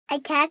I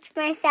catch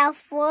myself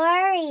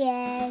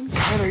worrying.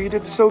 Tyler, you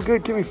did so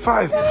good. Give me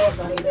 5.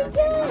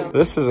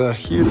 This is a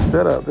huge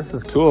setup. This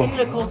is cool. Isn't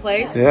it a cool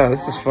place? Yeah,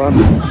 this is fun.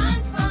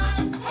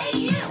 Hey,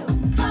 you,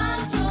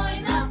 come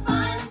join the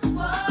fun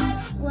squad.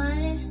 What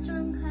if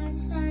storm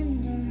clouds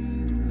thunder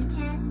and I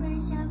catch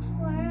myself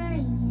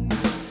worrying?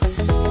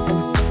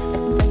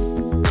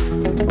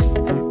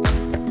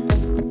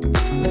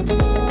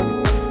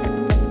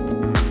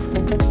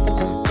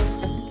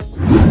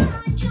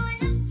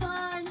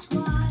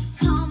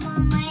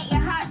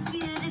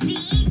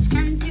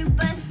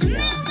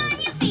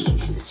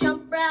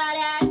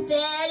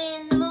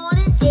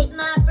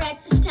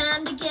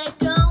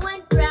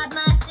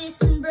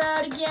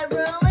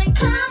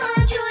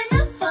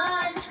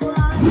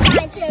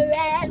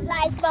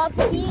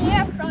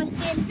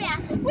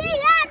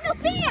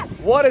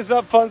 What is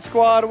up, Fun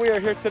Squad? We are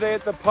here today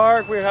at the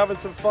park. We're having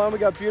some fun. We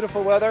got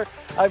beautiful weather.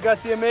 I've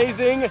got the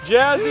amazing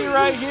Jazzy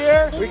right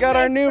here. We got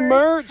our new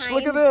merch.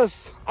 Look at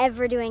this.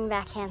 Ever doing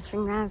back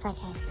handspring, round back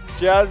handspring.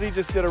 Jazzy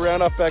just did a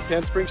round off back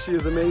handspring. She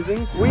is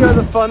amazing. We are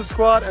the Fun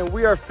Squad and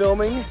we are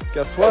filming,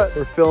 guess what?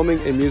 We're filming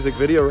a music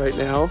video right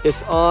now.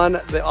 It's on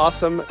the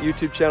awesome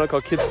YouTube channel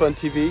called Kids Fun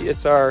TV.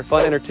 It's our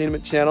fun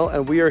entertainment channel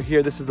and we are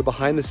here. This is the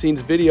behind the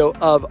scenes video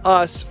of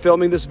us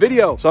filming this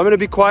video. So I'm gonna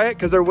be quiet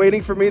because they're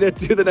waiting for me to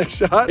do the next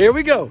shot. Here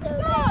we go.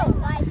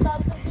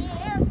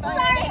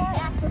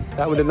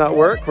 That one did not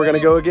work. We're gonna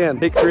go again.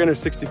 Take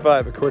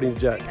 365 according to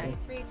Jack. Okay,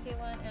 3, 2,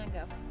 1, and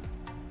go.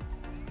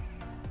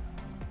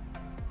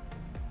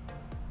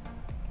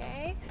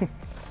 Okay.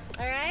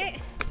 All right.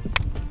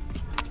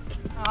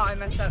 Oh, I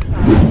messed up.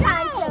 Sorry.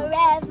 Time to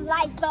rev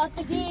life up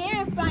the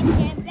gear, front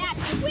and back.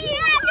 We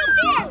have no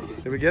fear.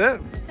 Did we get it?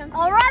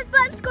 All right,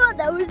 Fun Squad,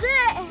 that was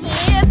it.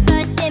 Here,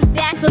 front and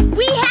back, but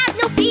we have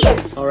no fear.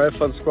 All right,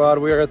 Fun Squad,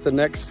 we are at the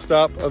next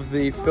stop of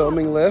the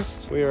filming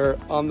list. We are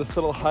on this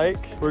little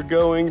hike. We're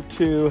going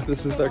to,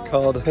 they're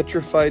called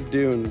petrified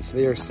dunes.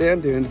 They are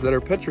sand dunes that are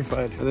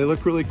petrified and they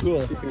look really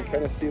cool. You can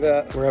kind of see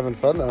that. We're having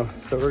fun though.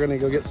 So we're gonna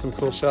go get some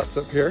cool shots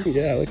up here.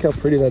 Yeah, look how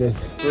pretty that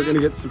is. We're gonna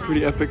get some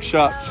pretty epic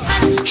shots.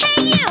 Hey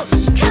you,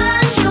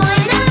 come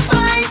join the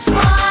Fun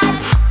Squad.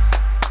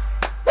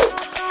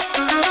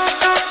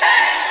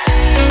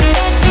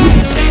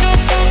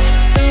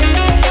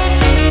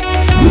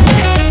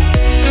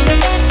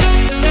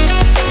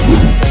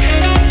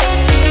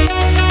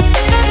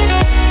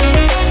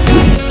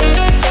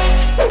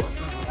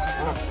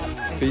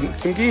 Feeding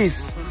some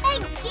geese. Hey,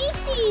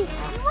 geeky,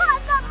 you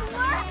want some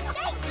more?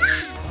 Take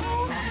that.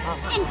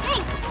 And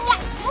take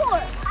that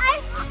more. I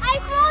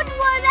found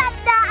one at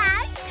the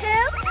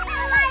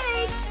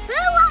who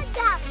wants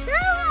that? Who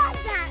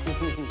wants that?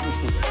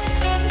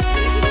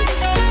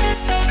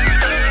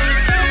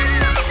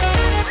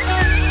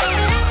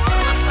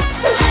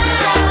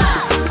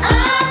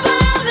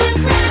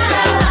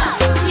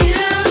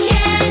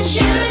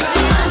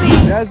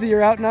 Jazzy,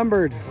 you're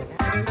outnumbered.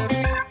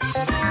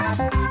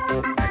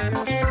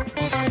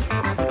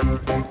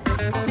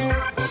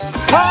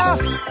 Ah!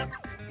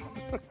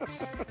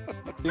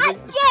 How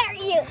dare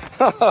you?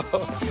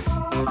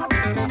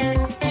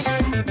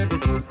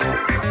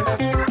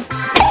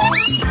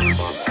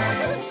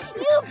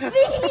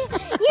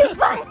 You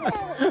butthole.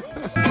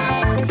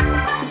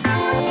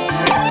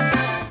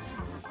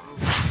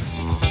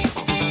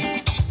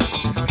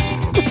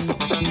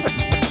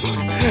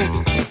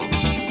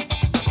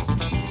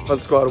 Fun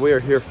Squad, we are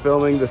here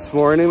filming this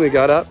morning. We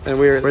got up and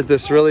we're at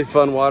this really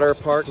fun water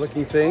park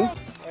looking thing.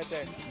 Right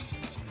there.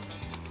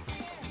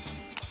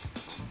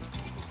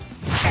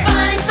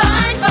 Fun,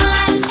 fun,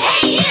 fun.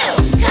 Hey you,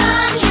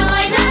 come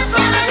join the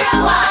Fun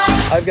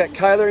Squad. I've got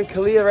Kyler and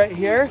Kalia right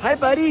here. Hi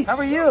buddy, how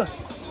are you?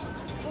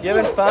 You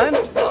having fun?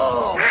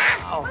 Oh,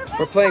 wow.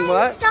 We're playing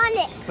what?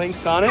 Sonic. Playing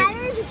Sonic?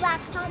 Tyler's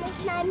Black Sonic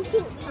and I'm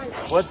Pink Sonic.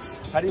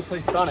 How do you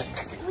play Sonic?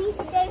 We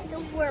save the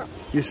world.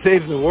 You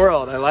save the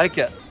world, I like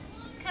it.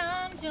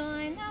 Come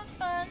join the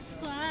Fun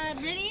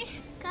Squad. Ready?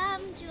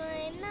 Come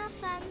join the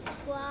Fun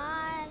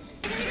Squad.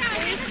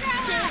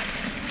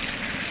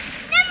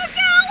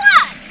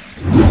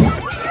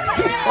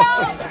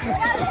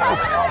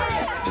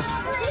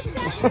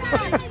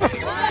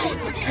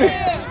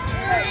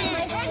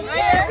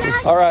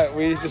 All right,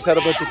 we just had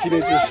a bunch of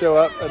teenagers show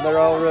up and they're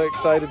all really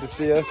excited to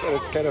see us and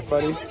it's kind of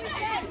funny.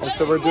 And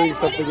so we're doing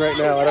something right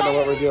now. I don't know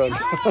what we're doing.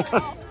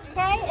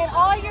 Okay, and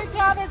all your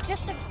job is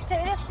just to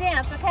just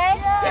dance,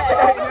 okay?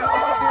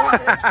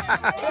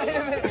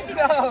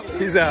 No.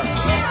 He's out.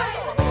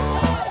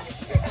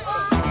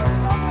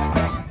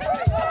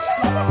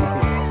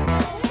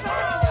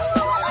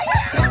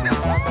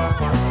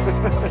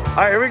 All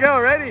right, here we go.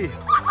 Ready?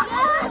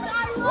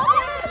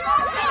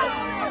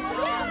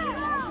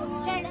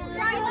 Okay,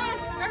 start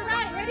left or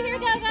right. Ready? Here we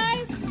go,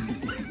 guys.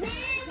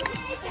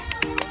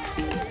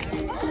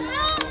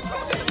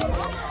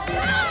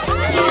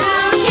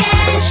 You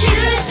can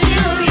choose to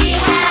be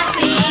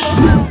happy.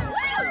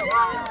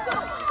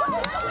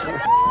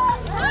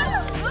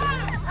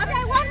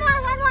 Okay, one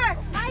more.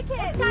 Hi,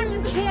 kids. It's time to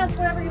just dance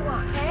wherever you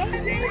want, okay?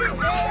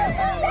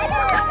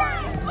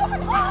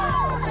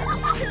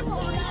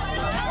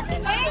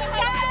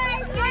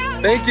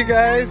 Thank you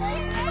guys.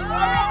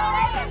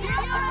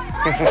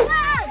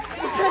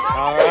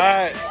 All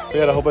right. We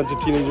had a whole bunch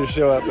of teenagers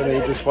show up and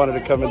they just wanted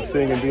to come and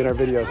sing and be in our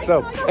video.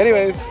 So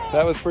anyways,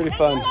 that was pretty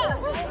fun.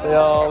 They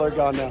all are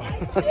gone now.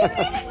 3,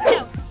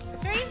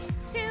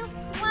 2,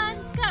 1,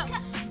 go.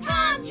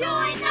 Come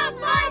join the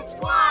fun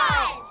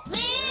squad.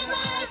 Live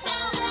life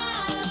out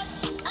loud.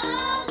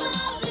 All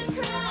of the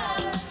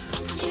crowd.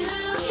 You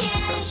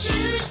can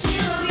choose to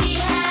be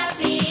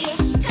happy.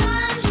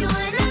 Come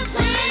join the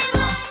fun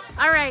squad.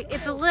 All right,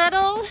 it's a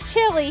little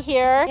chilly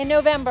here in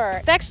November.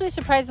 It's actually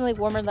surprisingly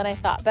warmer than I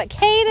thought, but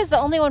Kade is the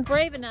only one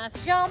brave enough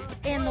to jump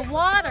in the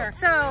water.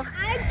 So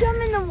I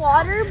jump in the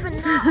water, but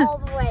not all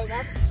the way.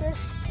 That's just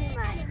too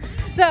much.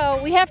 So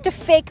we have to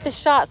fake the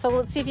shot. So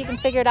let's see if you can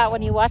figure it out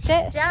when you watch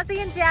it. Jazzy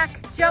and Jack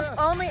jump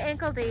only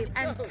ankle deep,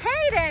 and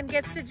Kade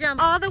gets to jump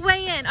all the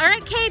way in. All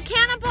right, Kade,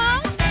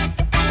 cannonball.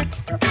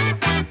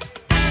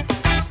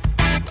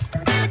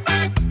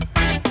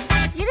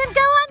 You didn't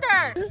go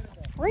under.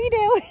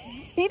 Redo.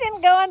 He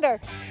didn't go under.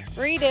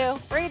 Redo,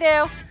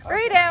 redo,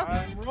 redo.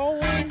 I'm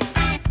rolling.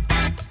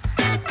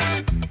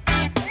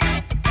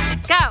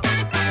 Go.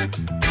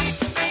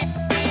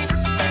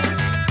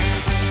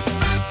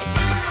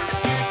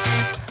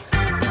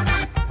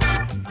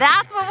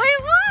 That's what we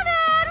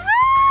wanted!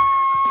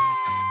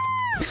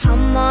 Woo!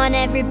 Come on,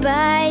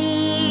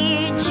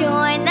 everybody,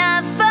 join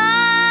the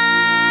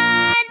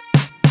fun.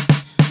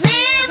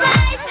 Live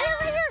life.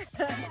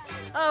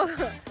 Oh,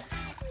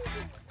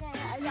 I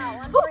got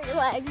one for your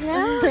legs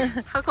now.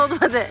 how cold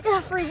was it?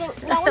 Yeah, freezing.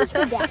 That one's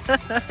for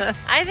Dad.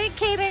 I think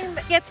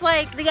Kade gets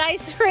like the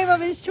ice cream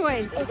of his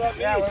choice.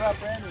 Yeah, what up,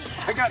 Randy?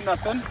 I got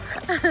nothing.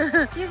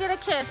 You get a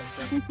kiss.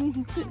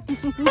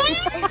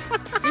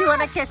 You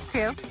want a kiss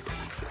too?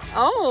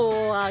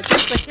 Oh,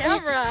 just the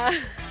camera.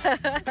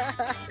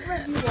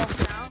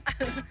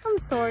 I'm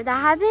sorry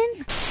that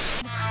happened.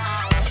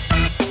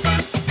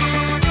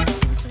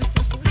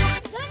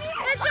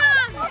 Good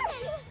job.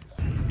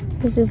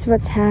 This is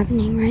what's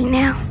happening right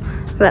now.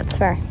 That's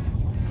fair.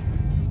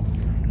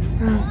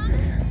 We'll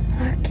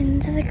walk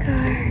into the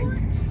car.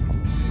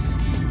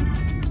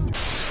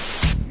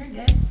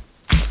 You're good.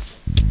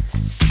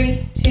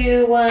 3,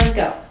 2, 1,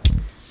 go.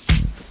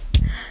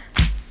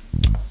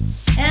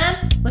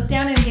 And look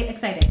down and get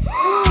excited.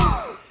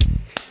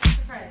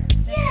 Surprise.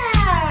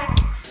 Yeah!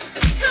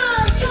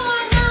 Come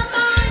join the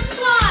fun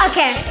squad!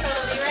 Okay.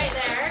 Totally right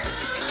there.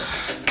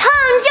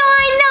 Come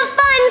join the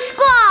fun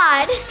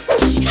squad!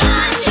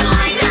 Come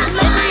join the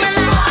fun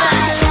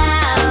squad!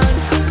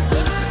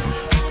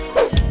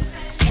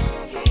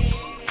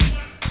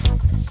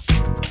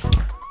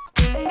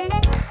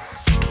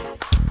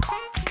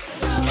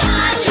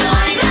 Come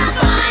join the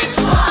fun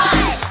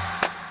squad!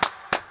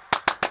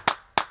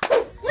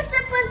 What's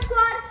up, fun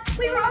squad?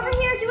 We were over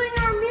here doing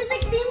our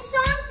music theme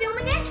song,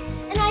 filming it,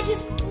 and I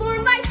just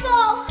learned my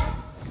fall.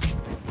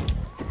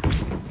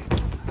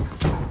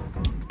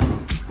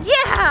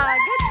 Yeah,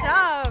 good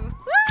job.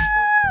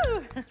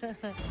 Woo!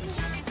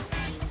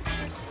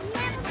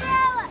 Never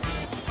grow up.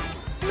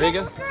 There you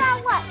go.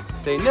 Grow up.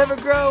 Say never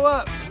grow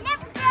up.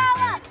 Never grow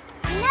up.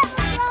 Never